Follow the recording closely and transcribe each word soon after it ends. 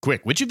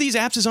Quick, which of these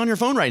apps is on your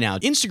phone right now?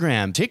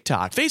 Instagram,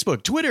 TikTok,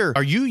 Facebook, Twitter.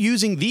 Are you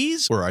using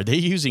these or are they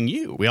using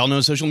you? We all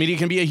know social media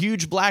can be a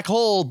huge black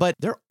hole, but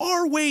there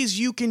are ways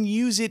you can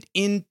use it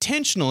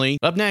intentionally.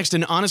 Up next,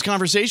 an honest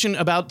conversation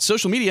about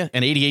social media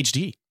and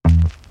ADHD.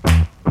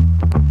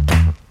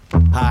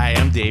 Hi,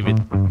 I'm David.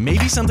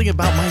 Maybe something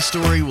about my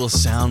story will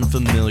sound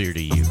familiar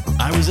to you.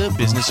 I was a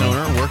business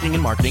owner working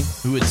in marketing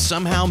who had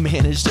somehow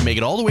managed to make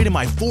it all the way to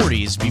my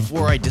 40s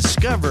before I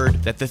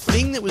discovered that the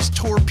thing that was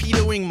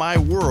torpedoing my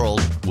world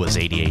was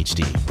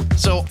ADHD.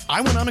 So I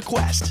went on a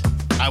quest.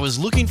 I was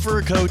looking for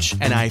a coach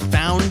and I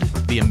found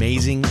the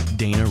amazing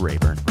Dana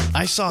Rayburn.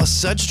 I saw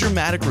such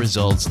dramatic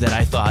results that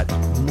I thought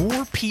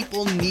more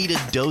people need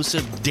a dose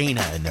of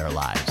Dana in their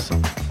lives.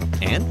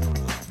 And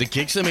the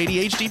Kick Some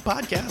ADHD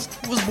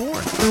podcast was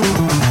born.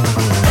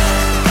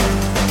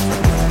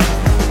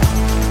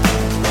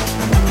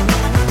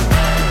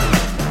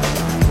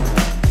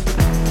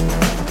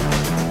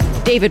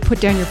 David, put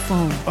down your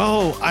phone.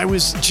 Oh, I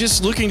was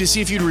just looking to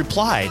see if you'd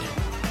replied.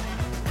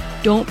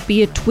 Don't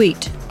be a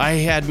tweet. I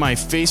had my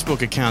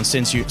Facebook account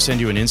send you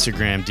an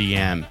Instagram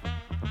DM.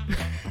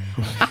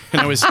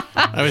 And I was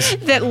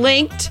that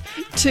linked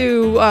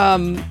to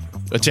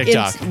a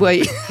TikTok.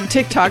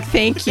 TikTok,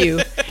 thank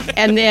you.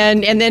 And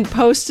then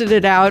posted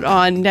it out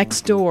on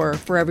Nextdoor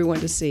for everyone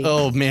to see.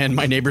 Oh man,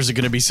 my neighbors are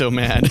going to be so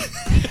mad.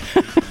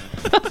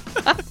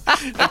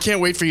 I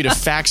can't wait for you to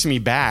fax me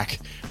back.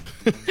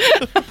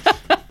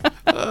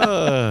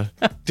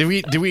 Did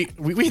we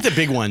hit the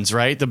big ones,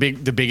 right? The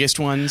biggest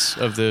ones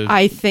of the.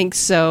 I think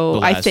so.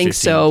 I think 15.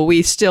 so.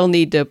 We still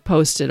need to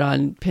post it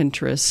on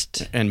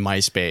Pinterest And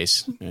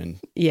MySpace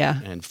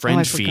and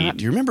Friend Feed.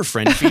 Do you remember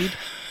Friend Feed?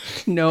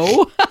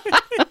 No.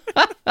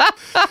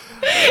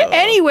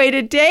 Anyway,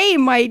 today,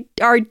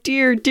 our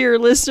dear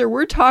listener,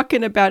 we're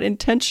talking about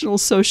intentional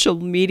social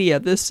media.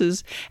 This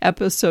is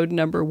episode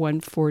number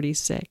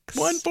 146.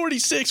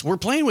 146. We're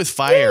playing with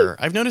fire.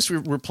 I've noticed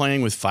we're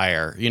playing with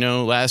fire. You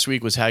know, last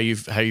week was how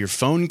your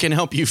phone can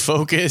help you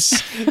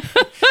focus.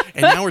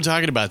 And now we're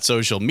talking about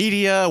social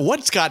media.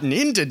 What's gotten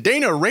into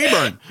Dana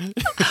Rayburn?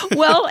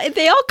 Well,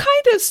 they all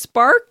kind of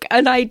spark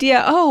an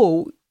idea.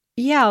 Oh,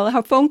 yeah,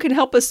 how phone can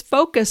help us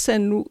focus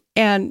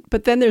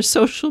but then there's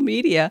social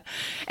media.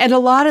 And a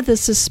lot of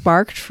this is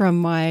sparked from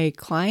my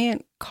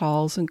client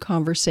calls and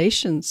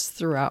conversations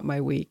throughout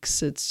my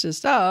weeks. It's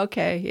just, oh,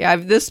 okay. Yeah,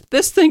 this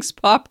thing's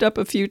popped up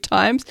a few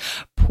times.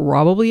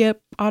 Probably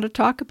ought to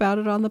talk about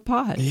it on the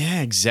pod.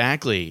 Yeah,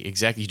 exactly.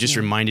 You just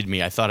reminded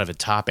me. I thought of a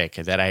topic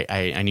that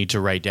I need to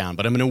write down,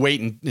 but I'm going to wait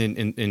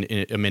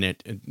in a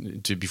minute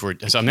before.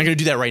 So I'm not going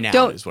to do that right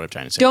now. Is what I'm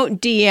trying to say. Don't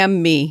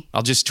DM me.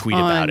 I'll just tweet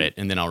about it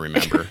and then I'll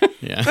remember.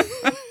 Yeah.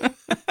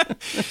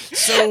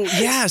 So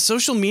yeah,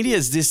 social media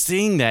is this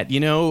thing that, you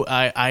know,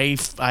 I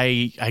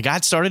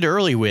got started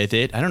early with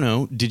it. I don't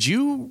know.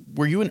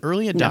 Were you an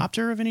early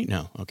adopter of any?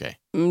 No. Okay.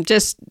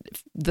 Just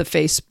the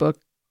Facebook.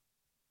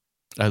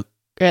 I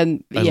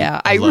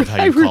love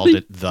how you called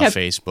it the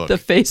Facebook. The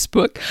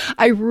Facebook.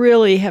 I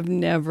really have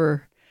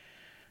never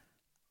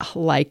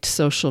liked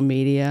social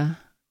media.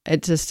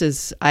 It just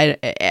is.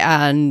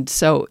 And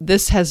so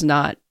this has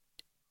not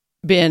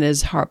been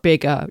as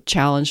big a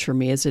challenge for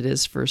me as it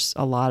is for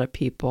a lot of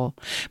people.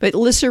 But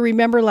Lisa,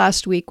 remember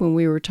last week when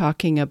we were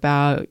talking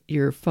about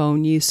your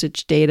phone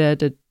usage data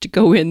to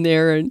go in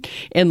there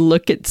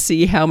and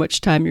see how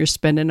much time you're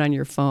spending on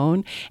your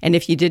phone? And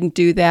if you didn't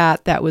do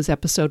that, that was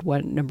episode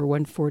number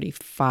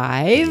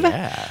 145.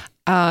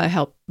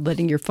 Yeah.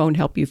 Letting your phone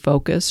help you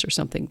focus or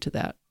something to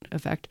that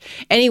effect.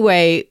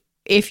 Anyway,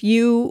 if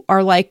you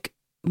are like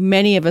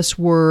many of us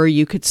were,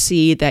 you could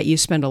see that you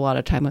spend a lot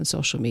of time on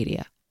social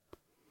media.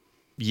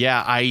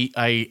 Yeah,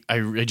 I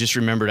just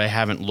remembered I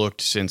haven't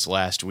looked since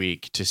last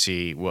week to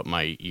see what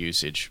my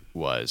usage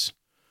was.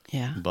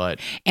 Yeah.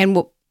 And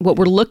what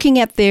we're looking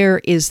at there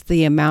is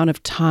the amount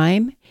of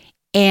time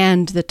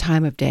and the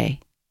time of day.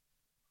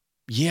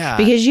 Yeah.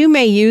 Because you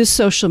may use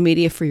social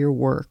media for your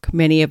work.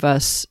 Many of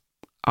us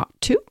ought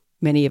to.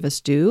 Many of us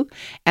do.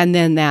 And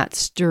then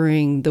that's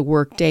during the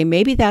work day.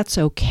 Maybe that's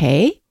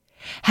okay.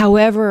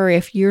 However,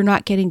 if you're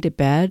not getting to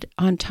bed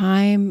on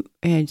time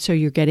and so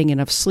you're getting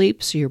enough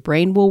sleep so your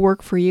brain will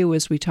work for you,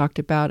 as we talked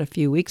about a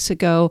few weeks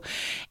ago,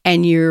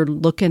 and you're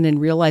looking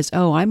and realize,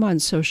 oh, I'm on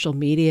social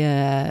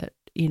media,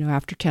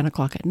 after 10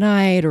 o'clock at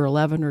night or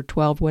 11 or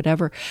 12,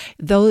 whatever,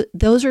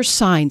 those are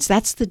signs.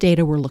 That's the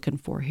data we're looking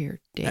for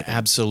here, David.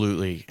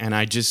 Absolutely. And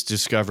I just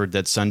discovered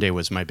that Sunday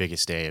was my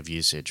biggest day of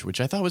usage,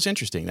 which I thought was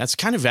interesting. That's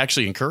kind of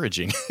actually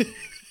encouraging.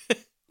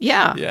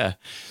 Yeah. Yeah.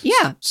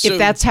 Yeah. So, if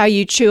that's how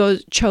you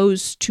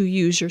chose to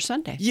use your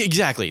Sunday. Yeah,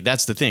 exactly.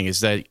 That's the thing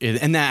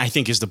and that I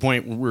think is the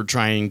point we're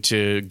trying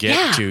to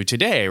get to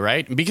today,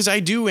 right? Because I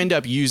do end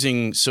up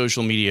using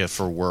social media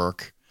for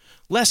work,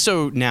 less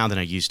so now than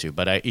I used to,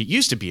 but it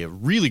used to be a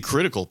really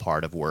critical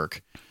part of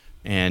work.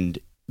 And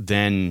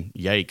then,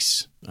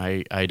 yikes,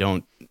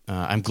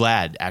 I'm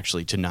glad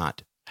actually to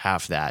not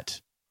have that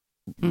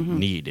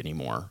need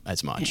anymore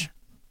as much.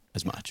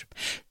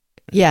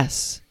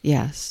 Yes.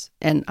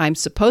 And I'm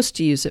supposed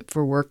to use it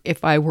for work.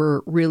 If I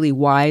were really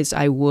wise,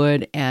 I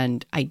would.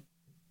 And I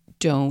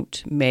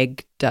don't.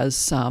 Meg does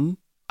some.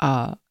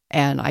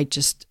 And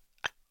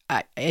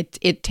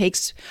it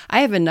takes,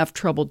 I have enough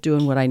trouble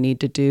doing what I need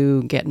to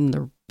do, getting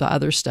the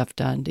other stuff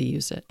done to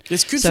use it.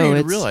 It's good for you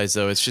to realize,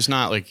 though, it's just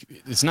not like,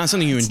 it's not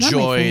something you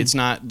enjoy. It's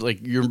not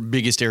like your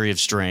biggest area of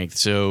strength.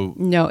 So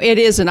no, it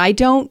isn't. I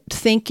don't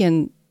think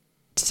in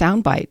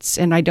sound bites,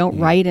 and I don't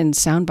write in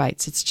sound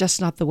bites. It's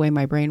just not the way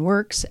my brain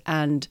works.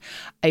 And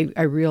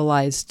I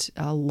realized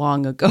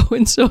long ago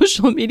in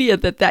social media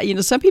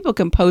that some people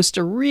can post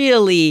a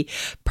really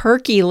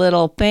perky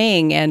little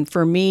thing, and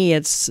for me,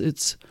 it's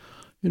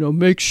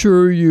make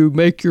sure you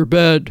make your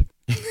bed,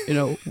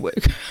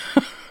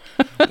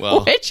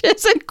 well, which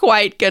isn't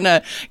quite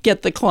gonna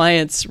get the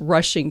clients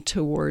rushing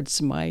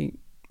towards my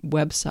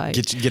website.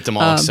 Get them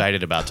all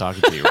excited about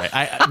talking to you,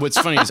 right? What's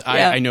funny is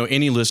I know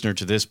any listener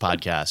to this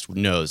podcast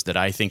knows that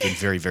I think in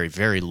very, very,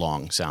 very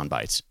long sound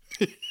bites.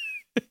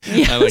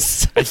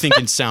 Yes. I think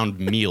in sound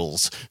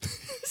meals.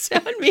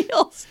 Sound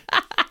meals.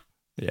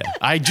 Yeah,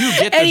 I do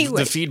get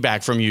the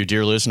feedback from you,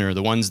 dear listener,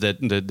 the ones that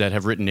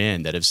have written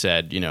in that have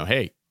said,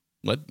 hey,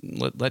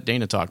 let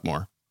Dana talk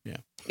more. Yeah.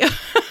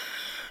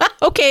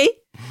 Okay.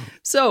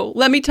 So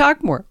let me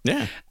talk more.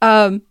 Yeah.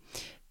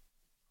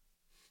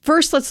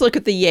 First, let's look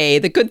at the yay,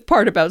 the good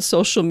part about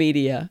social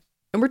media.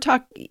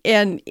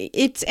 And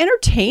it's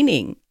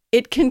entertaining.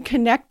 It can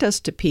connect us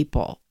to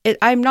people.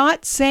 I'm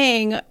not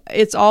saying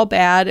it's all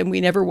bad and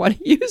we never want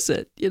to use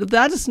it.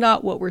 That is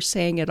not what we're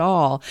saying at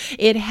all.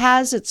 It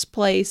has its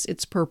place,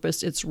 its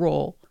purpose, its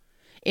role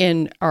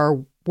in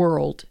our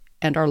world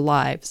and our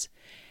lives.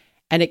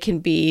 And it can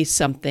be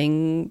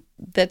something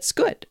that's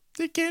good.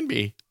 It can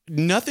be.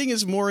 Nothing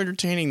is more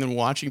entertaining than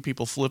watching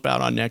people flip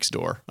out on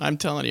Nextdoor. I'm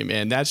telling you,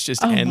 man, that's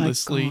just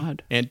endlessly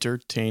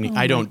entertaining.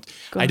 I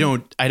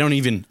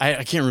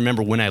can't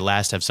remember when I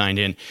last have signed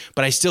in,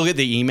 but I still get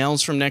the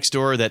emails from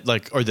Nextdoor that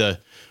or the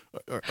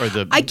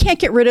I can't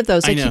get rid of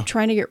those. I keep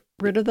trying to get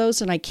rid of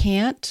those and I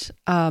can't.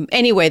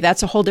 Anyway,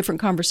 that's a whole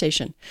different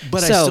conversation.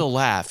 But I still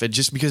laugh at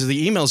just because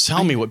the emails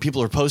tell me what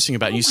people are posting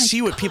about. You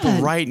see what people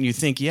write and you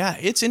think, yeah,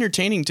 it's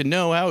entertaining to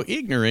know how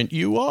ignorant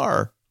you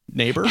are,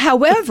 neighbor.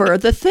 However,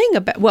 the thing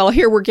about,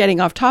 here we're getting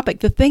off topic.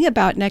 The thing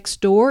about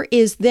Nextdoor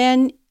is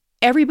then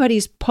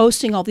everybody's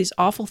posting all these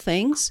awful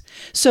things.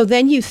 So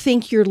then you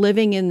think you're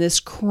living in this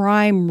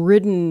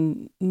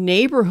crime-ridden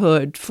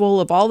neighborhood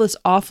full of all this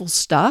awful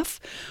stuff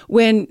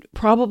when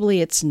probably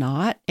it's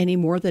not any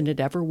more than it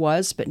ever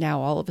was. But now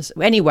all of us,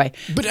 anyway,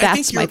 but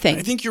that's my thing.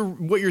 I think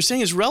what you're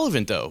saying is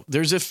relevant, though.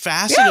 There's a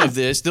facet of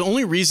this. The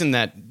only reason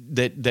that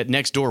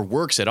Nextdoor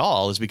works at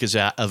all is because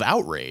of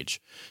outrage.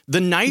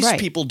 The nice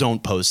people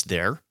don't post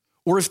there.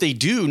 Or if they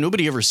do,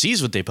 nobody ever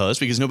sees what they post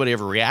because nobody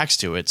ever reacts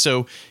to it.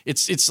 So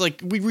it's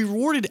like we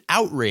rewarded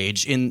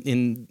outrage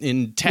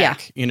in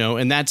tech,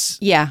 and that's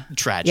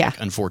tragic,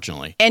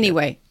 unfortunately.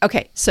 Anyway,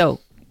 okay,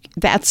 so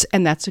that's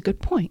a good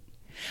point.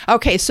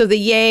 Okay, so the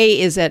yay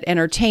is at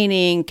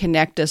entertaining,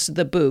 connect us,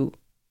 the boo.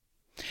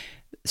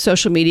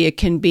 Social media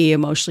can be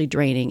emotionally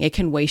draining. It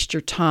can waste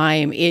your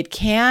time. It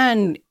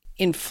can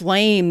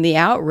inflame the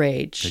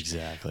outrage.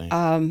 Exactly.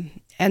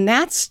 And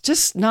that's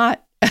just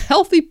not a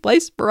healthy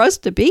place for us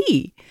to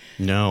be.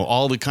 No,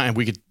 all the kind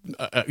we could.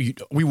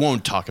 We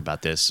won't talk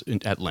about this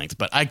at length,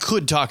 but I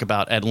could talk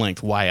about at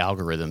length why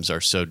algorithms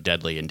are so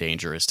deadly and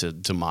dangerous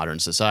to modern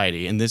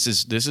society. And this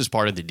is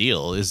part of the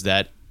deal: is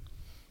that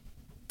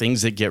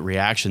things that get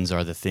reactions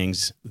are the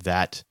things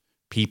that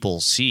people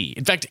see.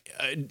 In fact,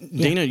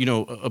 Dana,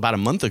 about a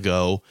month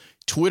ago,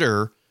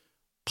 Twitter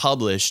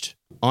published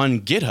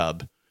on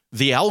GitHub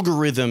the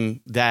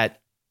algorithm that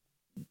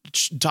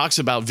talks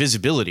about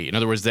visibility. In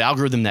other words, the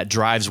algorithm that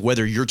drives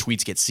whether your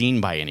tweets get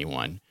seen by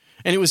anyone.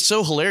 And it was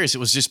so hilarious. It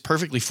was just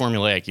perfectly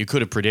formulaic. You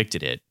could have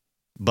predicted it,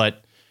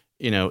 but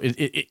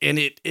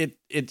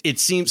it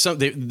seems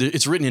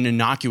it's written in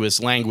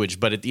innocuous language.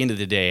 But at the end of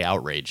the day,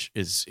 outrage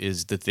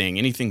is the thing.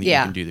 Anything that you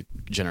can do that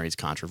generates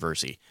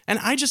controversy, and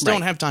I just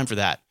don't have time for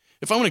that.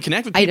 If I want to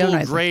connect with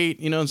people,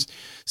 great.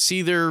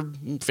 See their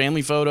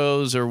family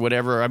photos or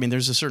whatever. I mean,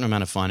 there's a certain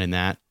amount of fun in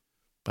that.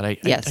 But I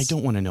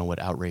don't want to know what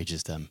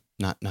outrages them.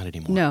 Not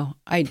anymore. No,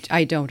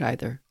 I don't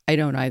either.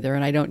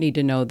 And I don't need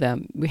to know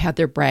them. We have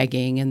their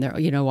bragging and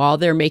their, all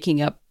their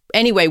making up.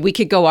 Anyway, we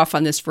could go off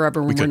on this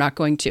forever and we're not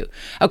going to.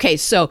 Okay,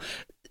 so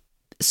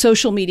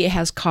social media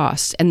has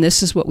costs, and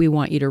this is what we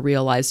want you to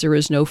realize. There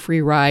is no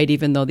free ride,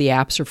 even though the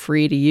apps are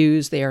free to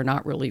use. They are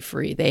not really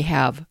free. They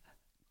have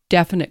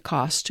definite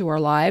costs to our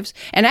lives.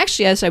 And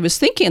actually, as I was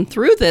thinking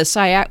through this,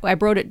 I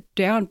broke it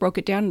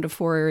down into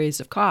 4 areas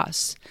of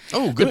costs.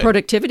 Oh, good. The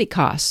productivity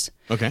costs.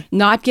 Okay.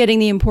 Not getting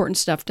the important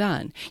stuff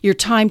done. Your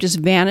time just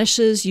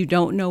vanishes. You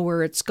don't know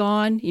where it's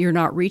gone. You're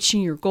not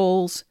reaching your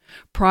goals.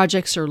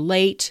 Projects are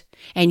late,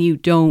 and you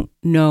don't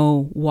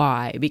know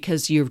why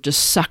because you're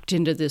just sucked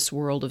into this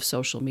world of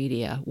social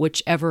media,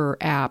 whichever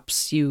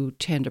apps you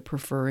tend to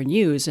prefer and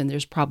use, and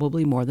there's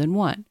probably more than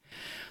one.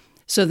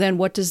 So then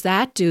what does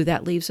that do?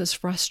 That leaves us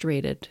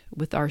frustrated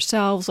with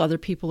ourselves. Other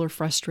people are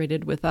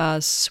frustrated with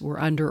us. We're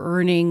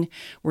under-earning.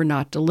 We're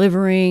not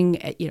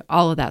delivering,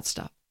 all of that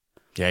stuff.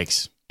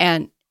 Yikes.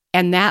 And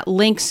And that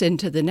links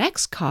into the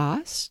next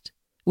cost,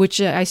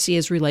 which I see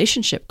as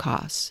relationship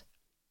costs.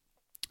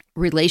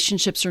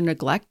 Relationships are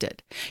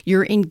neglected.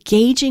 You're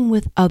engaging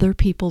with other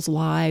people's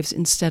lives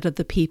instead of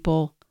the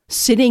people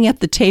sitting at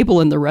the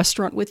table in the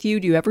restaurant with you.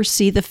 Do you ever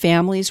see the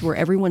families where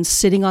everyone's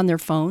sitting on their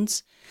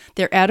phones?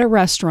 They're at a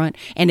restaurant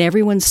and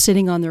everyone's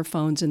sitting on their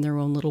phones in their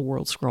own little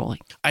world scrolling.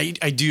 I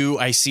do.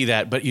 I see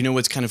that. But you know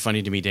what's kind of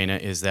funny to me, Dana,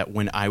 is that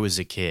when I was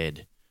a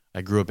kid,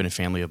 I grew up in a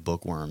family of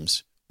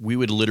bookworms. We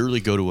would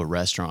literally go to a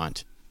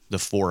restaurant, the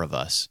four of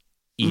us,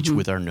 each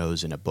with our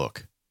nose in a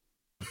book.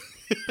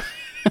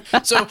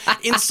 So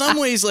in some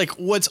ways, like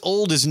what's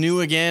old is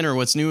new again, or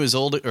what's new is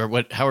old,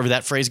 or however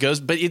that phrase goes.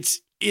 But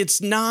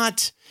it's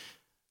not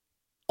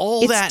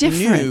all that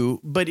different. New,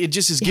 but it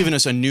just has given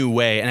us a new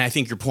way. And I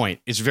think your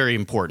point is very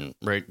important,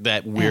 right?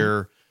 That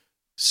we're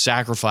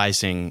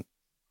sacrificing.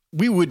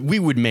 We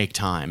would make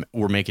time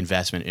or make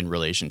investment in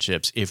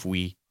relationships if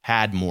we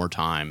had more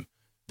time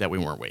that we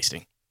weren't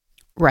wasting.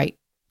 Right.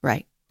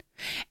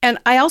 And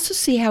I also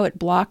see how it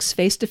blocks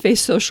face-to-face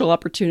social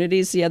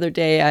opportunities. The other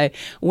day, I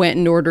went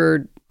and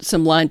ordered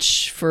some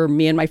lunch for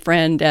me and my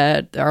friend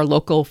at our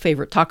local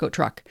favorite taco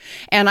truck.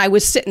 And I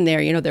was sitting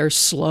there, they're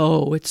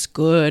slow, it's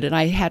good. And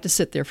I had to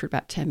sit there for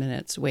about 10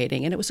 minutes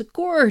waiting. And it was a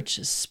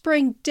gorgeous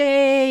spring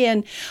day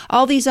and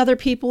all these other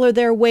people are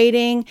there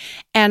waiting.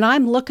 And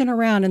I'm looking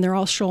around and they're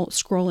all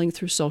scrolling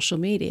through social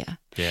media.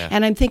 Yeah.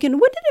 And I'm thinking,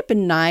 wouldn't it have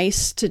been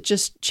nice to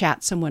just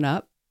chat someone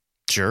up?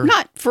 Sure.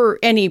 Not for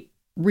any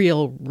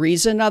real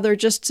reason other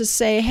just to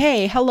say,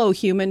 hey, hello,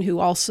 human who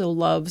also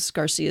loves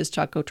Garcia's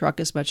Taco Truck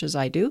as much as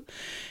I do.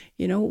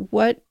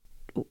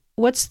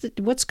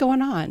 What's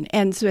going on?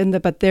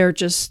 But they're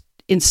just,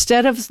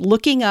 instead of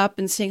looking up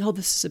and saying, oh,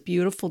 this is a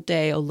beautiful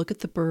day. Oh, look at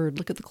the bird,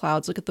 look at the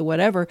clouds, look at the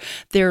whatever.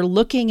 They're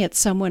looking at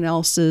someone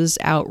else's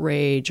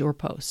outrage or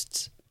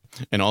posts.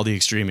 And all the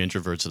extreme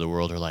introverts of the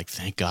world are like,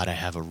 thank God I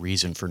have a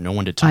reason for no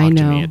one to talk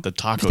to me at the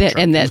taco truck.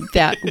 And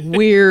that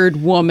weird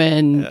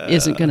woman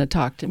isn't going to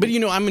talk to me.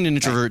 But, I'm an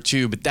introvert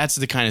too, but that's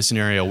the kind of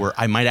scenario where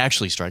I might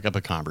actually strike up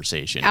a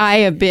conversation. I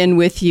have been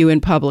with you in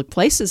public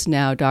places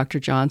now, Dr.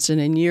 Johnson,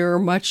 and you're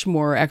much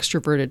more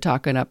extroverted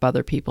talking up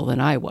other people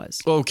than I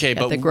was. Okay,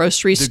 but the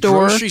grocery store. The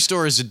grocery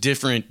store is a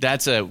different,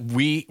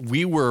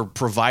 we were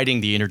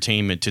providing the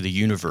entertainment to the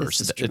universe.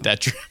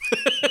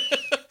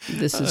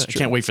 This is true. I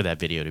can't wait for that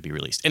video to be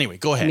released. Anyway,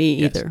 go ahead.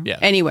 Me either. Yeah.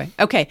 Anyway,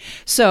 okay.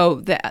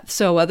 So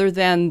other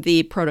than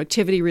the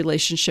productivity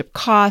relationship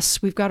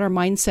costs, we've got our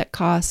mindset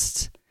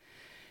costs.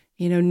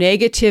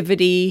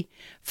 Negativity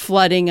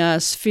flooding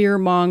us, fear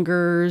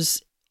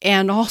mongers,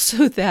 and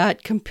also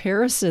that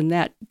comparison,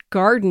 that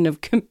garden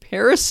of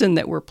comparison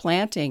that we're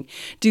planting.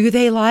 Do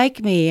they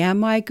like me?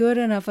 Am I good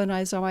enough? And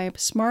am I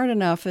smart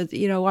enough? I'm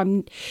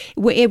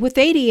with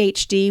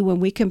ADHD. When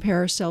we compare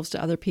ourselves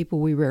to other people,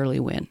 we rarely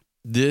win.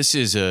 This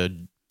is a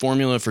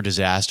formula for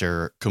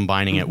disaster,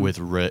 combining it with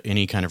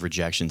any kind of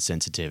rejection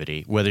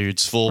sensitivity, whether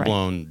it's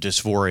full-blown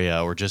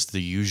dysphoria or just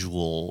the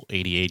usual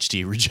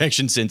ADHD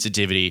rejection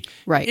sensitivity.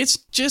 Right. It's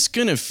just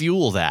going to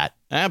fuel that.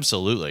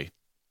 Absolutely.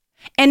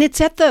 And it's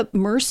at the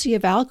mercy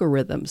of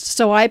algorithms.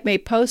 So I may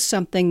post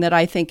something that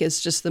I think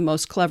is just the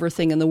most clever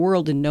thing in the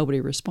world and nobody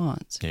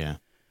responds. Yeah.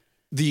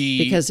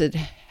 Because it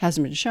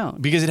hasn't been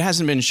shown. Because it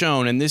hasn't been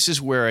shown. And this is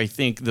where I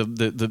think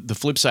the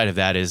flip side of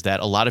that is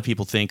that a lot of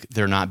people think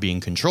they're not being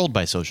controlled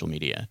by social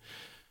media.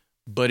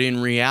 But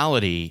in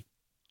reality,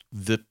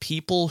 the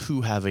people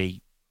who have an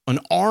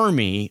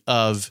army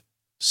of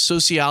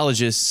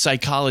sociologists,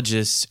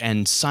 psychologists,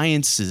 and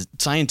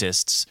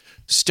scientists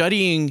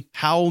studying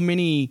how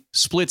many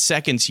split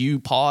seconds you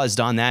paused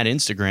on that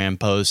Instagram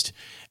post,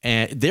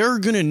 and they're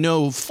going to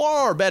know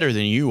far better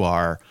than you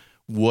are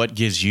what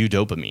gives you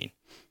dopamine.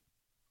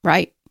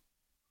 Right.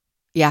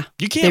 Yeah.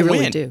 You can't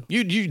really win. Do.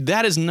 You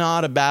that is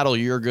not a battle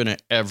you're going to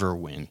ever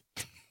win.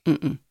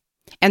 Mm-mm.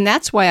 And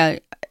that's why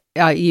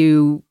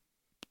you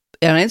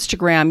on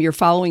Instagram, you're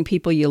following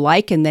people you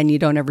like and then you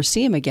don't ever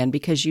see them again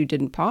because you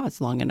didn't pause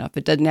long enough.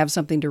 It doesn't have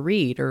something to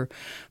read or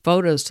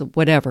photos to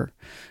whatever.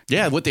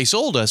 Yeah, what they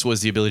sold us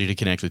was the ability to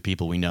connect with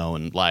people we know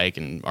and like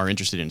and are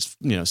interested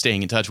in,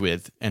 staying in touch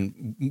with.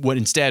 And what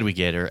instead we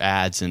get are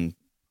ads and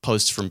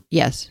posts from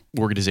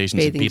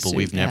organizations and people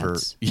we've never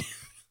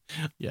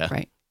Yeah.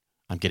 Right.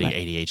 I'm getting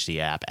ADHD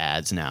app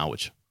ads now,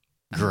 which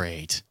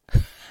great.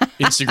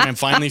 Instagram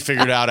finally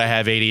figured out I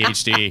have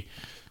ADHD.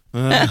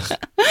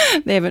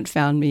 They haven't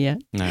found me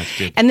yet. No, it's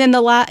good. And then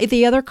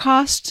the other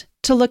cost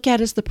to look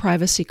at is the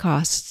privacy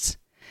costs.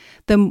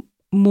 The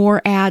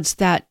more ads,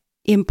 that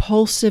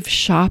impulsive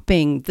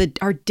shopping,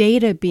 our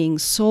data being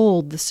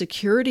sold, the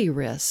security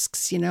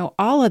risks,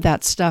 all of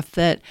that stuff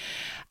that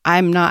I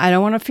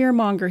don't want to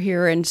fearmonger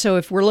here. And so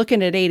if we're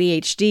looking at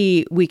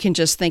ADHD, we can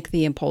just think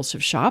the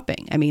impulsive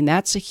shopping. I mean,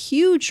 that's a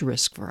huge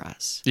risk for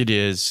us. It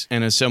is.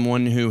 And as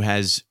someone who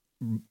has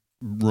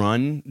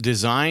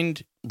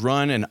designed,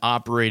 run, and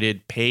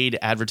operated paid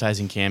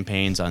advertising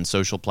campaigns on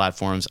social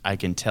platforms, I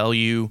can tell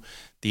you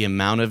the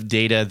amount of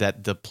data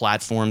that the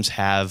platforms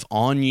have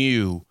on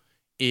you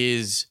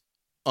is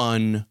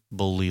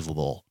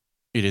unbelievable.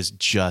 It is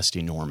just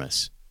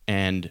enormous.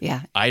 And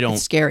Yeah, I don't.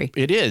 it's scary.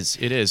 It is.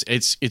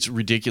 It's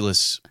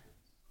ridiculous.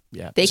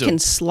 Yeah. They can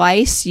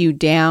slice you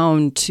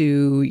down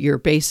to your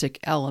basic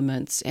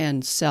elements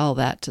and sell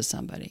that to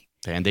somebody.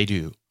 And they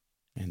do.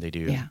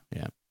 Yeah.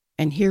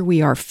 And here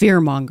we are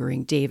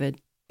fear-mongering,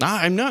 David.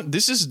 I'm not.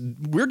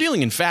 We're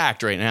dealing in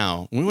fact right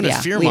now. We want to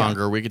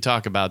fearmonger. We could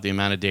talk about the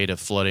amount of data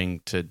flooding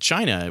to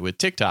China with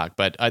TikTok,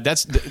 but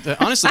that's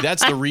honestly,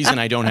 that's the reason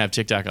I don't have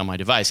TikTok on my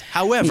device.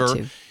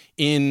 However,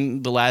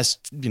 in the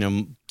last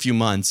few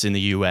months in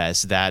the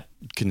U.S., that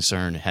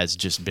concern has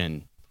just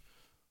been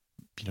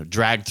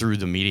dragged through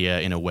the media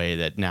in a way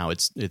that now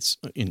it's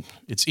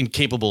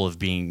incapable of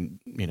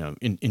being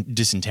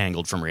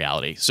disentangled from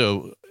reality.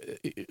 So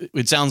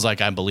it sounds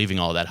like I'm believing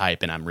all that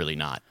hype, and I'm really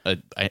not.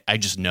 I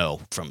just know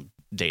from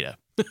data.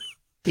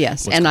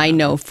 Yes, and I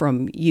know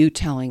from you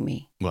telling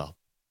me. Well,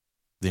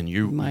 then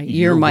you're my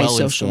well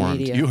social informed.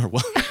 media. You are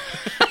well.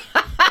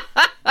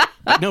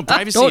 No,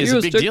 privacy is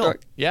a big deal.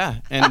 Yeah,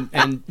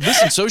 and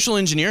listen, social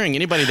engineering.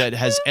 Anybody that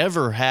has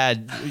ever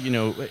had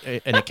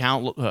an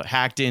account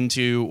hacked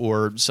into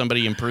or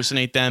somebody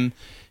impersonate them,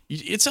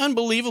 it's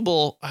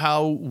unbelievable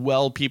how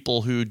well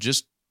people who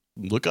just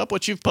look up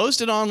what you've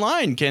posted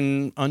online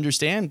can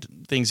understand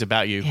things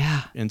about you.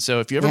 Yeah. And so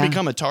if you ever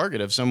become a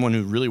target of someone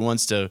who really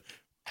wants to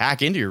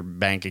hack into your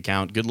bank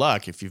account, good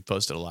luck if you've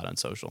posted a lot on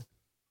social.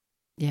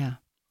 Yeah.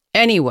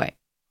 Anyway,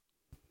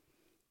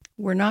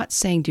 we're not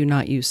saying do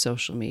not use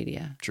social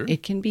media. Sure.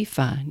 It can be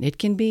fun. It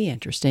can be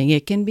interesting.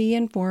 It can be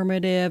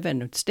informative,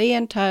 and stay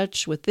in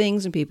touch with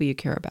things and people you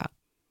care about.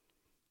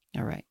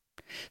 All right.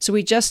 So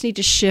we just need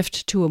to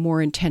shift to a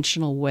more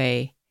intentional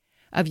way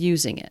of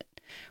using it.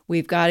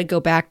 We've got to go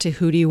back to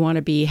who do you want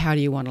to be? How do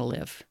you want to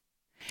live?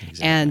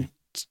 Exactly.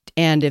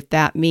 And if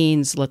that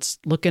means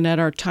looking at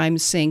our time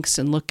sinks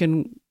and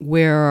looking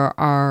where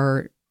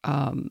our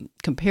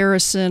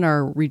comparison,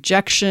 our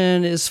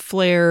rejection is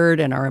flared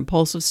and our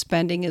impulsive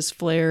spending is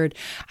flared,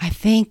 I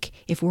think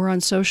if we're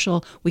on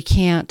social, we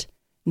can't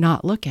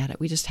not look at it.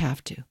 We just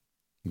have to.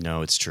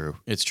 No, it's true.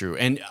 It's true.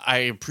 And I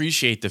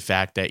appreciate the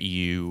fact that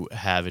you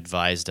have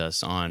advised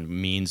us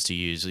on means to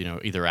use,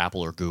 either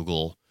Apple or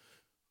Google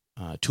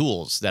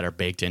tools that are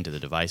baked into the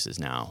devices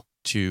now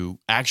to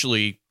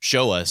actually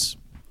show us,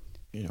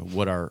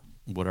 what our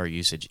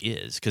usage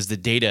is, because the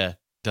data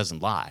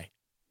doesn't lie.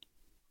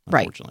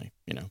 Unfortunately,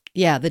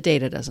 Yeah, the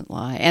data doesn't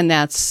lie. And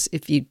that's,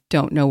 if you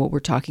don't know what we're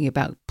talking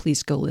about,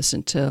 please go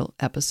listen to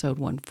episode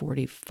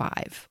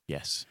 145.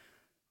 Yes.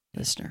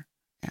 Listener.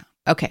 Yeah.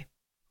 Okay.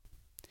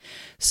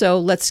 So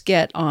let's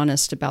get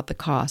honest about the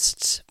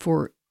costs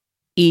for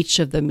each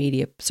of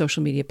the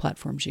social media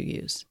platforms you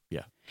use.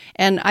 Yeah.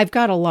 And I've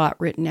got a lot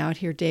written out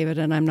here, David,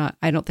 and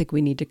I don't think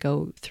we need to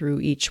go through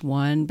each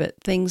one,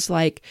 but things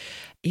like,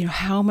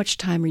 how much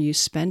time are you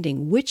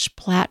spending? Which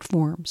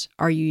platforms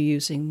are you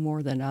using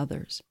more than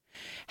others?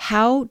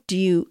 How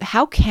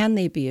can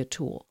they be a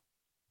tool?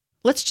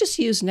 Let's just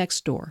use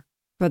Nextdoor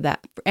for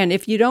that. And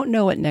if you don't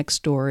know what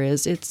Nextdoor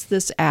is, it's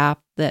this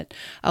app that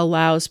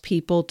allows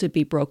people to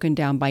be broken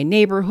down by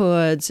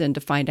neighborhoods and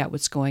to find out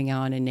what's going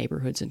on in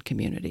neighborhoods and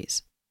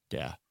communities.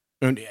 Yeah.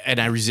 And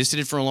I resisted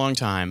it for a long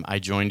time. I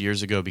joined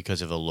years ago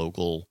because of a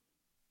local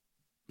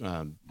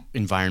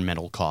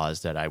environmental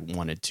cause that I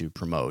wanted to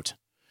promote.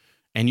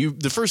 And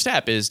the first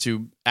step is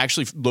to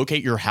actually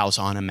locate your house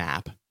on a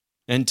map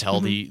and tell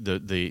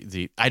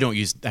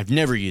I've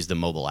never used the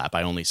mobile app.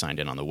 I only signed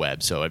in on the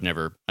web, so I've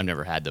never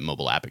had the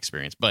mobile app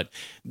experience. But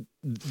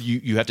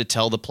you have to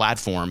tell the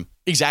platform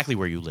exactly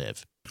where you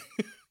live.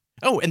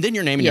 Oh, and then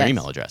your name and your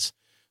email address.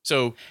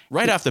 So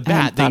right off the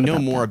bat, they know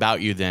more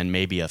about you than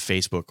maybe a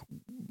Facebook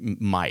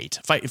might.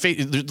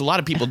 A lot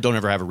of people don't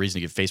ever have a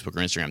reason to give Facebook or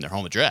Instagram their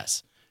home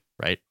address,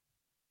 right?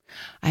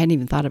 I hadn't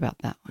even thought about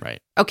that one.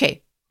 Right.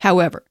 Okay.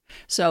 However,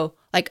 so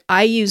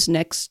I use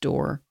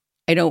Nextdoor.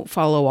 I don't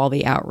follow all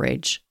the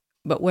outrage,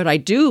 but what I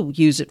do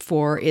use it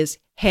for is,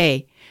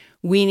 hey,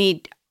 we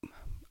need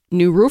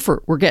new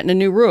roofer. We're getting a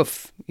new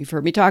roof. You've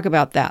heard me talk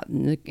about that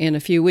in a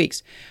few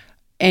weeks.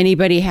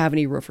 Anybody have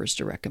any roofers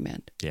to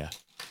recommend? Yeah.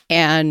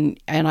 And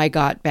I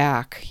got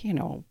back,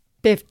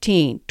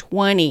 15,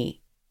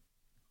 20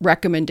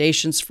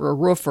 recommendations for a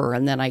roofer.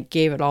 And then I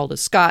gave it all to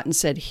Scott and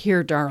said,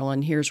 here,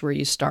 darling, here's where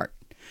you start.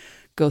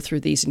 Go through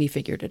these, and he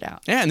figured it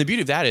out. Yeah, and the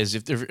beauty of that is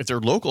if they're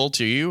local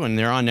to you and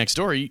they're on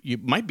Nextdoor, you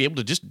might be able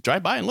to just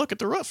drive by and look at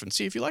the roof and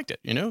see if you liked it,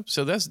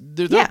 So there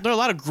are a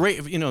lot of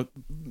great,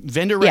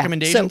 vendor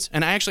recommendations.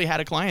 And I actually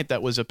had a client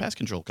that was a pest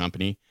control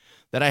company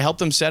that I helped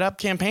them set up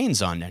campaigns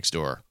on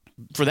Nextdoor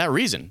for that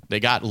reason. They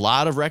got a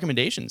lot of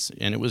recommendations,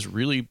 and it was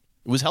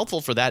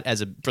helpful for them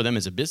as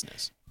a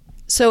business.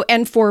 So,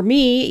 and for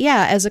me,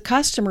 as a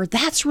customer,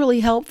 that's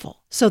really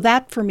helpful. So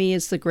that for me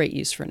is the great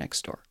use for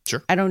Nextdoor.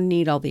 Sure. I don't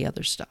need all the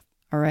other stuff.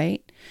 All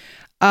right.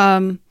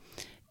 But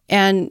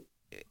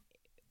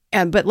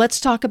let's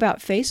talk about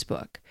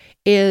Facebook.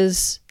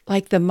 Is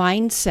like the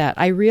mindset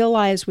I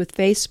realize with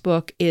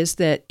Facebook is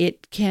that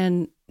it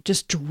can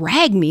just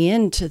drag me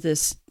into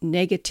this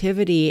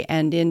negativity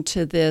and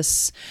into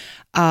this,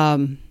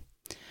 why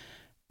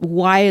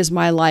is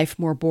my life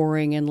more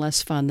boring and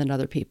less fun than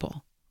other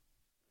people?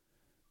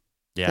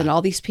 Yeah. Then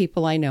all these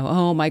people I know,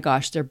 oh my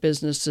gosh, their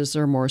businesses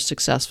are more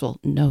successful.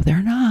 No,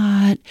 they're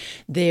not.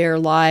 Their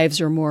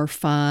lives are more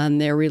fun.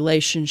 Their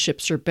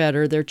relationships are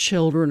better. Their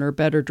children are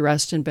better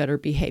dressed and better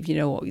behaved.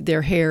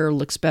 Their hair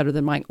looks better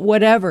than mine,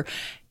 whatever.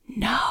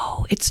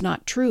 No, it's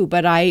not true.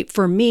 But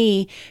for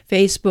me,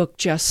 Facebook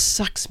just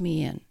sucks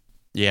me in.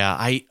 Yeah,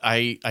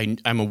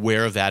 I'm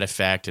aware of that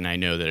effect, and I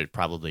know that it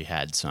probably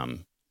had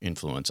some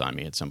influence on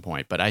me at some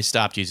point. But I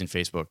stopped using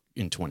Facebook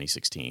in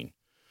 2016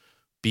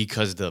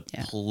 because the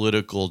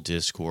political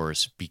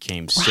discourse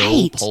became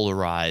so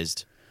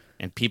polarized,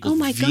 and people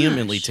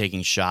vehemently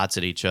taking shots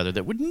at each other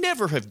that would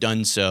never have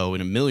done so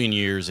in a million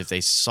years if they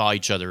saw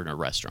each other in a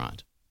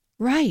restaurant.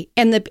 Right,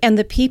 and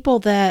the people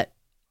that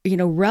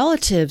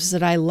relatives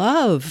that I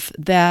love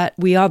that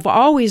we have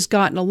always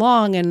gotten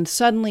along, and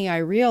suddenly I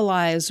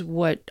realize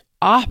what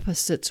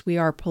opposites we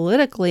are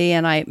politically,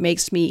 and it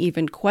makes me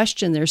even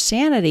question their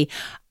sanity.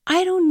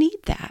 I don't need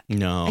that.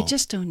 No. I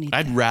just don't need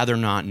that. I'd rather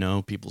not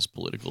know people's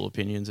political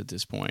opinions at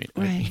this point.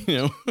 Right.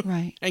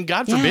 Right. And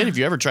God forbid if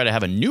you ever try to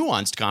have a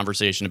nuanced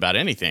conversation about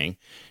anything,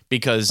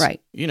 because,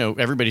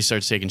 everybody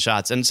starts taking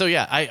shots. And so,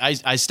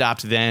 I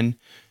stopped then,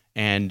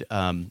 and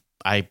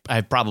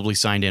I probably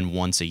signed in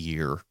once a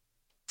year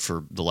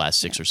for the last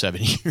 6 or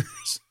 7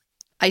 years.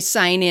 I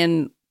sign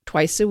in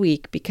twice a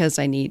week because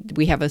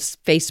we have a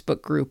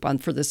Facebook group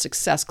for the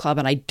Success Club,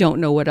 and I don't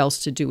know what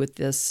else to do with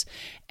this.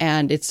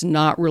 And it's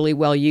not really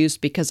well used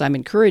because I'm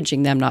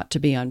encouraging them not to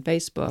be on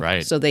Facebook.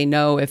 Right. So they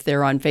know if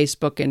they're on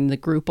Facebook in the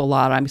group a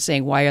lot, I'm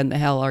saying, why in the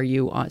heck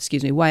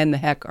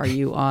are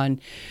you on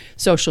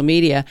social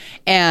media?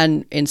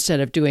 And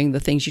instead of doing the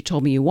things you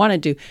told me you want to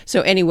do.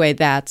 So anyway,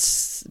 I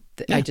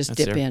just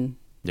dip in.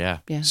 Yeah.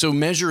 So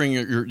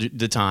measuring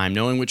the time,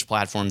 knowing which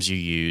platforms you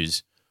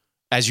use,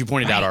 as you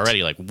pointed out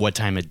already, like what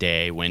time of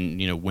day,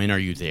 when are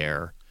you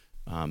there?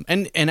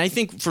 And I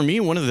think for me,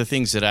 one of the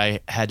things that I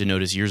had to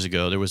notice years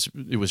ago, it was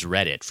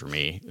Reddit for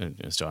me.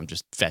 So I'm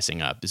just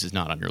fessing up. This is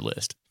not on your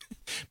list.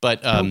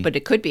 But but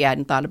it could be. I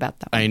hadn't thought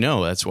about that one. I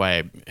know. That's why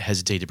I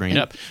hesitate to bring it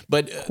up.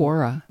 But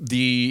Quora.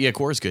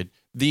 Quora's good.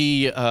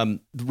 The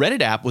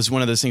Reddit app was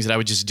one of those things that I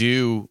would just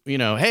do,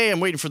 hey,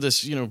 I'm waiting for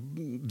this,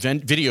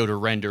 video to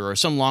render, or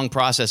some long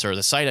process, or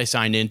the site I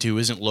signed into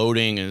isn't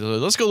loading, and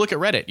let's go look at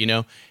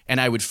Reddit, and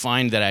I would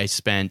find that I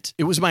spent,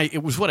 it was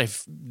what I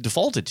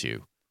defaulted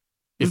to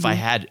if I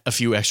had a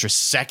few extra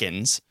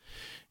seconds,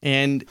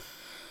 and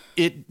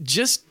it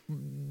just,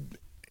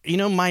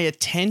 my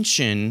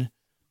attention,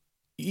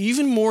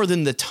 even more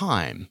than the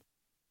time,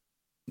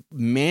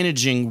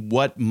 managing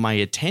what my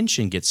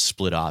attention gets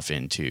split off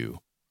into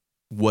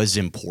was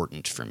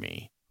important for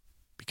me,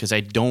 because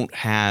I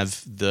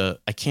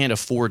can't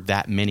afford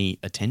that many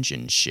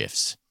attention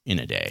shifts in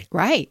a day.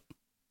 Right.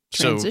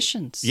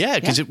 Transitions. So,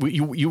 because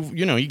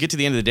you get to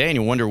the end of the day and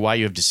you wonder why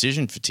you have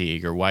decision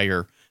fatigue or why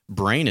your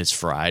brain is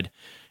fried.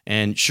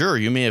 And sure,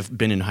 you may have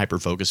been in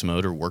hyper-focus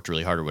mode or worked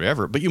really hard or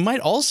whatever, but you might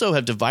also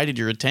have divided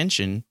your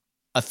attention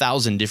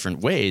 1,000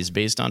 different ways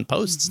based on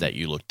posts that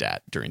you looked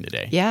at during the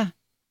day. Yeah.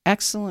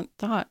 Excellent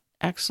thought,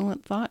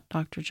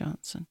 Dr.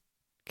 Johnson.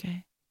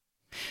 Okay.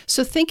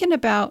 So thinking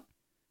about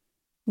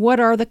what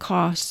are the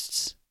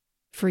costs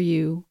for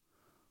you?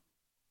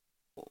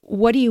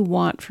 What do you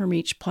want from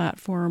each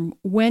platform?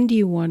 When do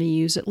you want to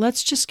use it?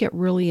 Let's just get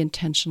really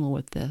intentional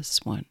with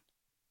this one.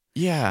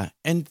 Yeah.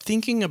 And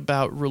thinking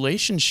about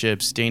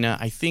relationships, Dana,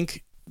 I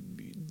think,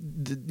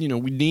 we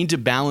need to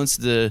balance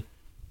the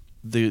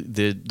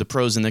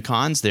pros and the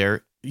cons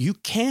there. You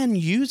can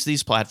use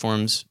these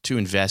platforms to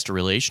invest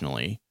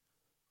relationally.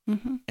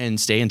 And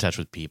stay in touch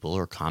with people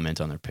or comment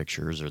on their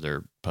pictures or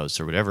their posts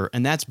or whatever.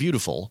 And that's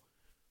beautiful.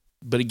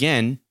 But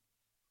again,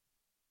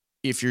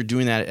 if you're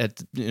doing that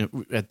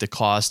at the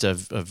cost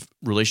of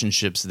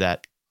relationships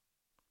that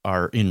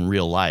are in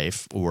real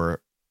life,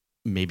 or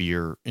maybe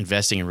you're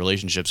investing in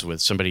relationships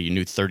with somebody you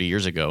knew 30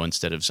 years ago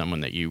instead of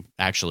someone that you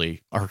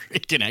actually are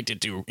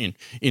connected to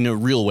in a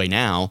real way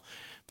now,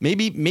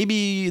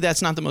 maybe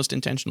that's not the most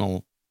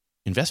intentional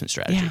investment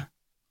strategy. Yeah,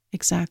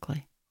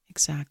 exactly.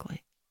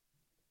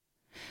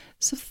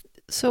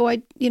 So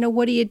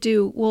what do you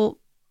do? Well,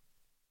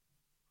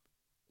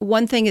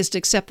 one thing is to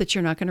accept that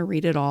you're not going to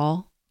read it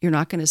all. You're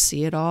not going to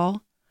see it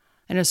all.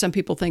 I know some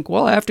people think,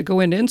 well, I have to go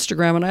into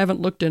Instagram and I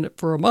haven't looked in it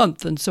for a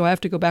month, and so I have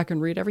to go back and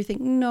read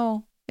everything.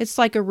 No, it's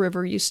like a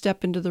river. You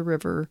step into the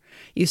river,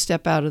 you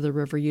step out of the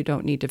river. You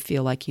don't need to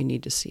feel like you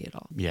need to see it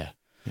all. Yeah.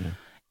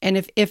 And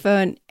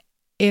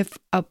if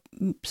a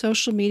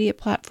social media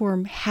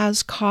platform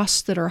has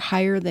costs that are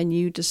higher than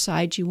you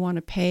decide you want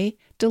to pay,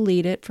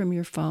 delete it from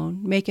your phone.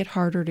 Make it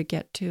harder to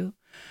get to.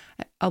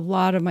 A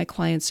lot of my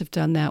clients have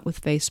done that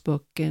with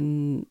Facebook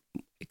and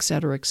et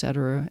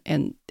cetera,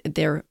 and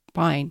they're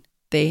fine.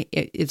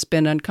 It's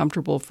been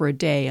uncomfortable for a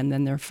day, and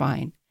then they're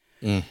fine.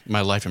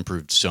 My life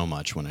improved so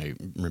much when I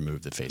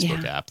removed the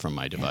Facebook app from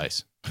my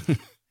device.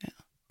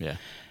 Yeah.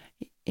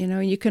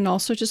 You can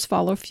also just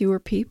follow fewer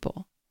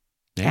people.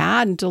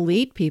 Yeah. Add and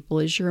delete people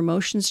as your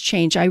emotions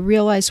change. I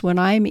realize when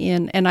I'm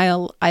in, and I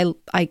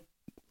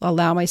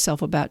allow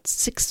myself about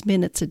 6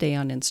 minutes a day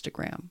on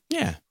Instagram.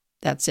 Yeah.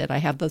 That's it. I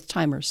have the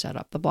timer set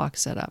up, the block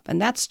set up,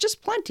 and that's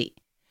just plenty.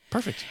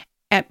 Perfect.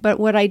 But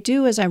what I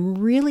do is I'm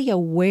really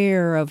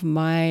aware of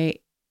my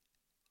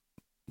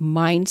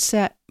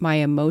mindset, my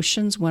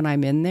emotions when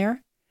I'm in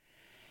there.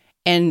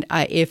 And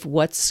if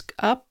what's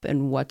up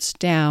and what's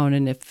down,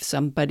 and if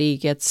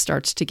somebody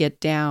starts to get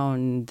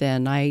down,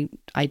 then I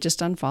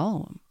just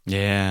unfollow them.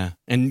 Yeah.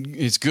 And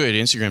it's good.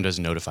 Instagram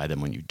doesn't notify them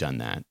when you've done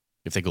that.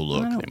 If they go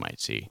look, they might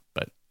see.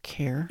 But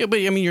care. Yeah, but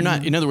I mean, you're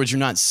not, in other words, you're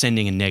not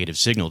sending a negative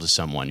signal to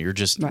someone. You're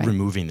just Right.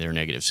 removing their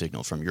negative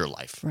signal from your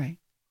life. Right.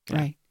 Yeah.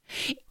 Right.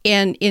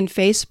 And in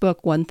Facebook,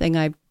 one thing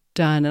I've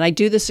done, and I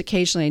do this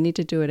occasionally, I need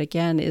to do it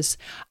again, is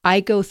I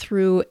go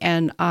through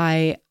and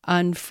I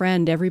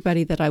unfriend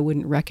everybody that I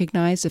wouldn't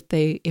recognize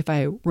if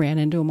I ran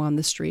into them on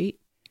the street.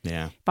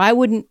 Yeah. If I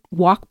wouldn't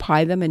walk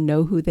by them and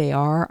know who they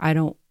are, I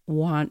don't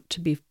want to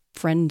be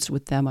friends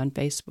with them on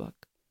Facebook.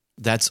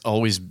 That's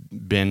always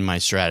been my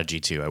strategy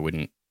too. I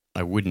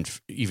wouldn't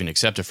even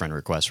accept a friend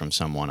request from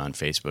someone on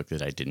Facebook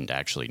that I didn't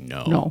actually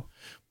know. No.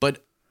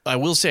 But I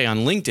will say on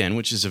LinkedIn,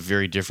 which is a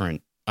very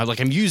different,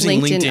 I'm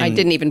using LinkedIn. I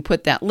didn't even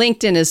put that.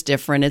 LinkedIn is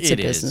different. It's a It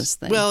is. business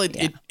thing. Well,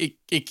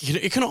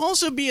 it can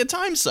also be a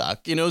time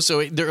suck,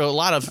 so there's a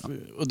lot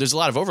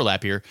of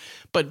overlap here,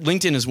 but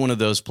LinkedIn is one of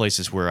those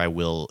places where I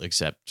will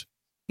accept,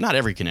 not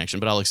every connection,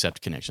 but I'll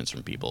accept connections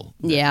from people.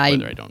 Yeah.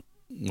 Whether I know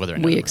we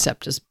them or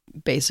accept as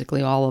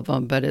basically all of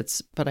them, but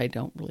I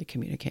don't really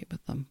communicate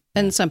with them.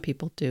 And some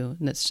people do,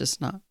 and it's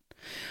just not.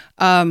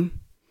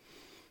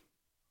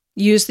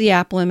 Use the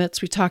app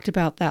limits. We talked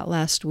about that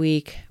last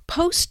week.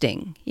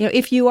 Posting.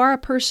 If you are a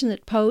person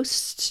that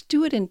posts,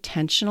 do it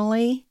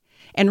intentionally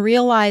and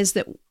realize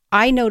that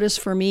I notice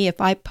for me, if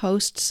I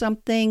post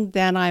something,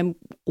 then I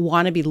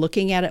want to be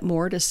looking at it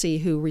more to see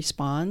who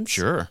responds. not.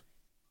 Sure.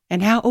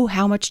 And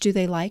how much do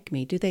they like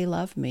me? Do they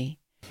love me?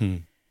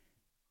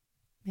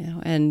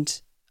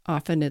 And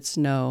often it's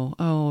no.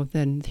 Oh,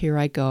 then here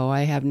I go.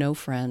 I have no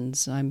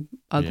friends. I'm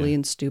ugly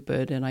and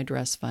stupid and I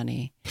dress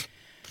funny.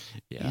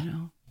 Yeah.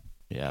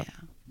 Yeah.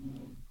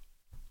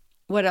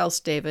 What else,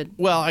 David?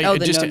 Well,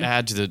 to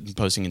add to the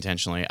posting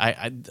intentionally,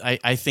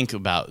 I think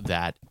about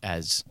that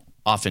as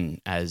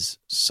often as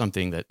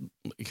something that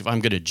if I'm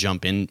going to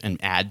jump in and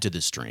add to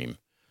the stream,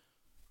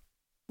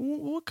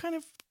 what kind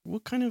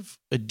of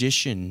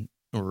addition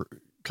or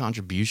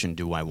contribution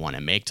do I want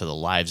to make to the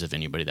lives of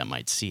anybody that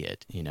might see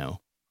it?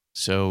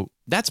 So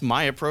that's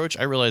my approach.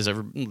 I realize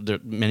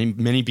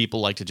many people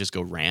like to just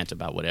go rant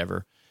about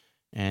whatever,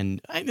 and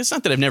it's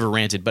not that I've never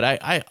ranted, but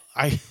I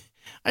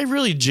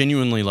really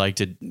genuinely like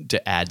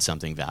to add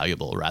something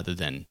valuable rather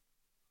than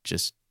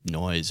just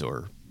noise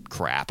or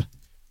crap.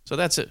 So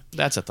that's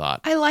a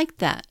thought. I like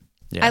that.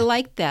 Yeah. I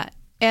like that.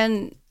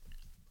 And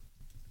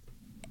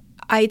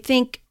I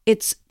think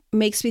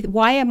makes me,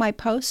 why am I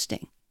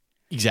posting?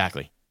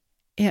 Exactly.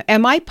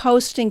 Am I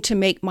posting to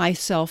make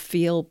myself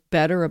feel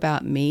better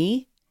about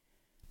me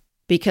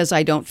because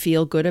I don't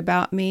feel good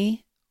about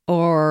me?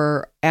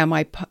 Or am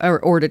I,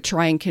 or to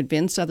try and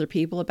convince other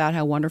people about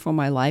how wonderful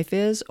my life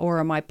is? Or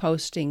am I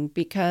posting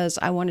because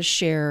I want to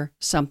share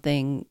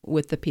something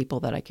with the people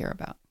that I care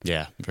about?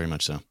 Yeah, very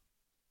much so.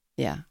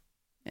 Yeah.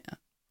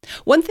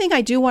 One thing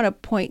I do want to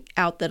point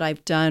out that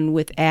I've done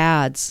with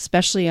ads,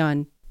 especially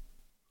on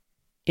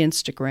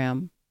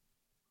Instagram,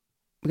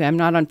 I'm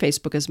not on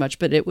Facebook as much,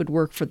 but it would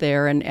work for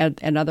there and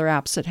other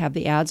apps that have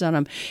the ads on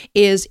them,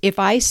 is if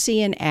I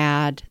see an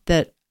ad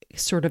that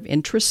sort of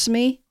interests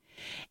me,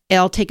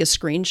 I'll take a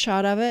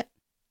screenshot of it.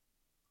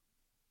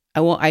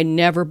 I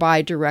never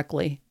buy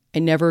directly. I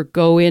never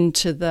go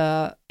into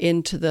the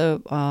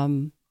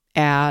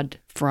ad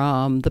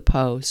from the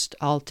post.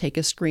 I'll take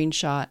a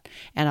screenshot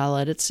and I'll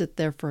let it sit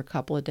there for a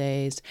couple of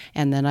days,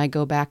 and then I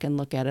go back and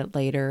look at it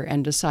later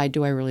and decide,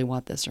 do I really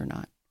want this or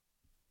not?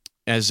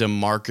 As a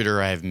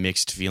marketer, I have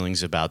mixed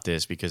feelings about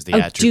this because the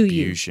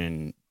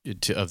attribution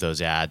of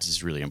those ads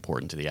is really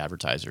important to the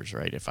advertisers,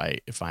 right?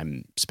 If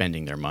I'm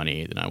spending their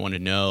money, then I want to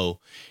know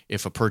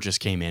if a purchase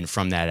came in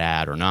from that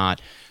ad or not.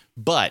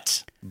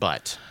 But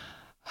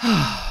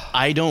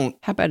I don't.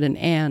 How about an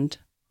and?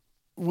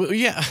 Well,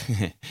 yeah,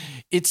 I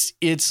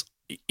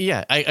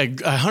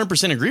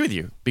 100% agree with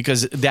you,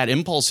 because that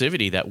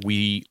impulsivity that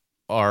we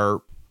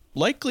are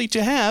likely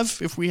to have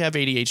if we have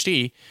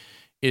ADHD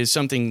is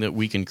something that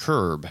we can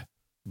curb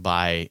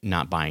by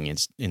not buying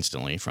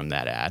instantly from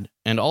that ad.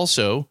 And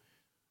also,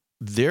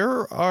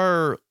 there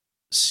are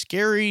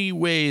scary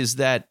ways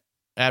that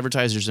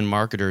advertisers and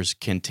marketers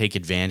can take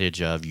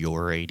advantage of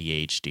your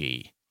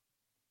ADHD.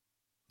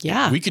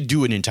 Yeah. We could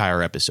do an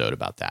entire episode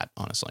about that,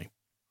 honestly.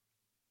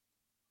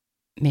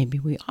 Maybe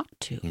we ought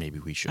to. Maybe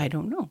we should. I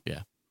don't know.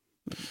 Yeah.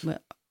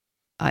 But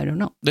I don't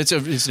know. It's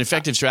an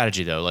effective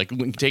strategy, though, like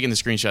taking the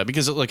screenshot,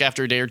 because like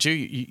after a day or two,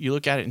 you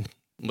look at it and,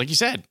 like you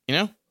said,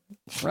 Really?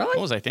 What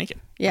was I thinking?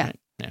 Yeah. Right.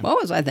 Yeah.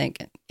 What was I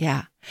thinking?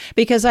 Yeah.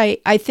 Because I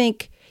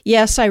think,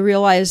 yes, I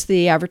realize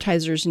the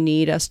advertisers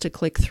need us to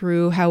click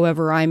through.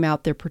 However, I'm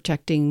out there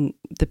protecting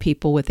the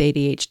people with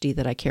ADHD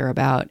that I care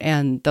about.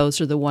 And those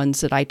are the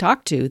ones that I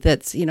talk to.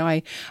 That's,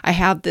 I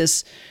have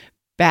this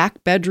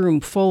back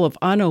bedroom full of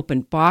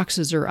unopened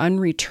boxes or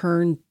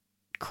unreturned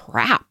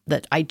crap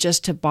that I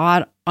just have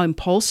bought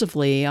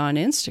impulsively on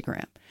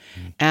Instagram.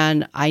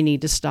 And I need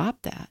to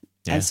stop that.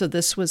 Yeah. And so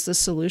this was the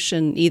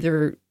solution,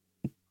 either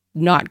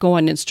not go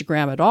on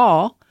Instagram at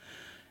all,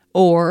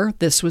 or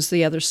this was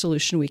the other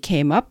solution we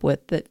came up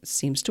with that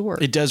seems to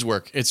work. It does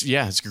work. It's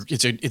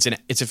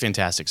a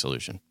fantastic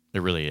solution.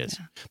 It really is.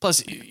 Yeah.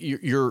 Plus,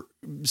 you're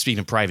speaking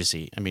of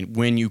privacy. I mean,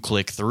 when you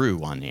click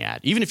through on the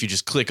ad, even if you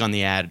just click on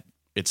the ad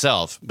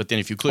itself, but then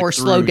if you click or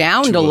through slow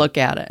down to look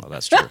at it. Well,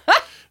 that's true.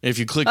 If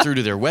you click through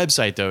to their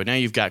website, though, now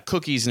you've got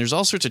cookies, and there's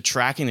all sorts of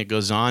tracking that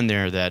goes on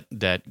there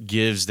that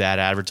gives that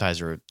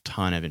advertiser a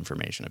ton of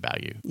information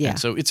about you. Yeah. And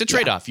so it's a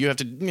trade-off. You have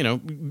to,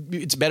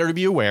 it's better to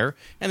be aware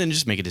and then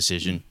just make a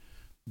decision.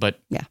 But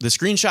the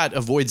screenshot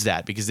avoids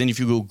that, because then if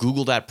you go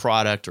Google that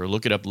product or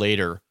look it up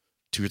later,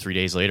 2 or 3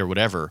 days later,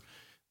 whatever,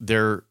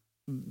 they're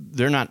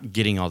not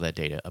getting all that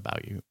data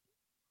about you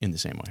in the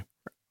same way.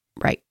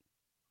 Right.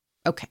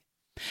 Okay.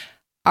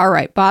 All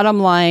right. Bottom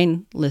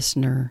line,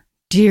 listener,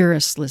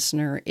 dearest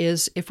listener,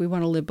 is if we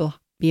want to live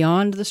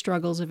beyond the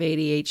struggles of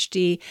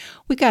ADHD,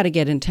 we got to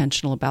get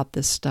intentional about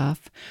this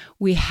stuff.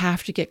 We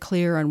have to get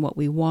clear on what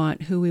we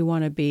want, who we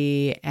want to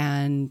be,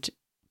 and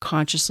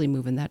consciously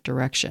move in that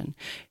direction.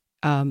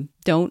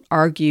 Don't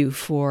argue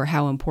for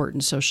how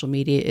important social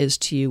media is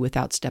to you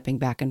without stepping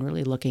back and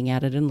really looking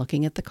at it and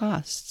looking at the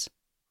costs.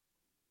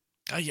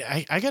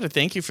 I got to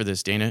thank you for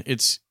this, Dana.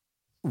 It's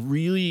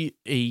really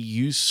a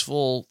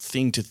useful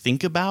thing to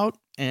think about.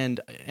 And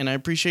I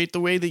appreciate the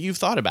way that you've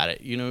thought about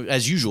it.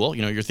 As usual,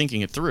 you're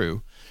thinking it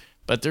through,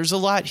 but there's a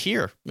lot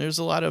here. There's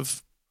a lot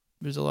of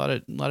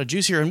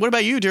juice here. And what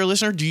about you, dear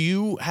listener? Do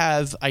you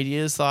have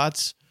ideas,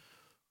 thoughts,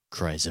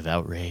 cries of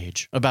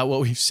outrage about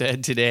what we've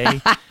said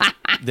today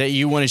that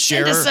you want to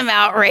share? Send us some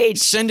outrage.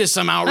 Send us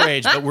some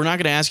outrage, but we're not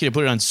going to ask you to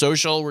put it on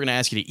social. We're going to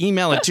ask you to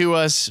email it to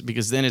us,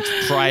 because then it's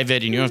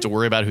private and you don't have to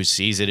worry about who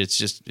sees it. It's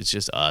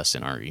just us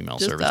and our email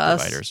service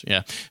providers.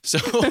 Yeah. So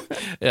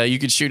you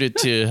could shoot it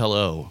to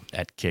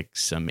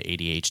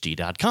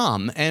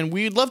hello@kicksomeadhd.com, and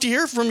we'd love to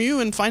hear from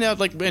you and find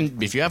out,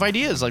 and if you have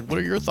ideas, what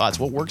are your thoughts?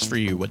 What works for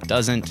you? What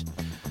doesn't?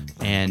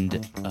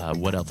 And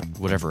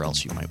whatever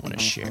else you might want to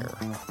share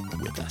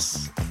with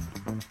us.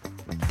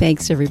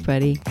 Thanks,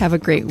 everybody. Have a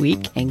great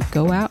week and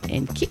go out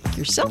and kick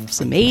yourself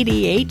some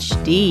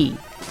ADHD.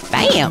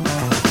 Bam!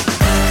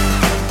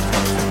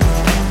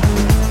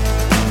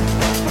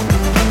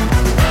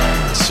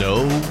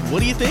 So,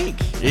 what do you think?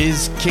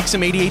 Is Kick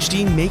Some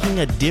ADHD making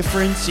a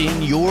difference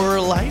in your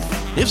life?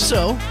 If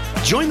so,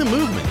 join the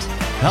movement.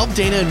 Help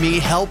Dana and me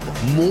help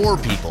more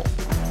people.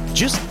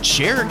 Just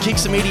share Kick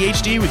Some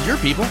ADHD with your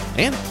people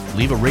and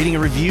leave a rating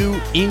and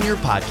review in your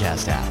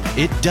podcast app.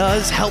 It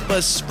does help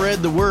us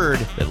spread the word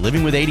that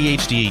living with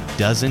ADHD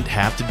doesn't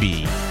have to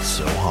be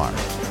so hard.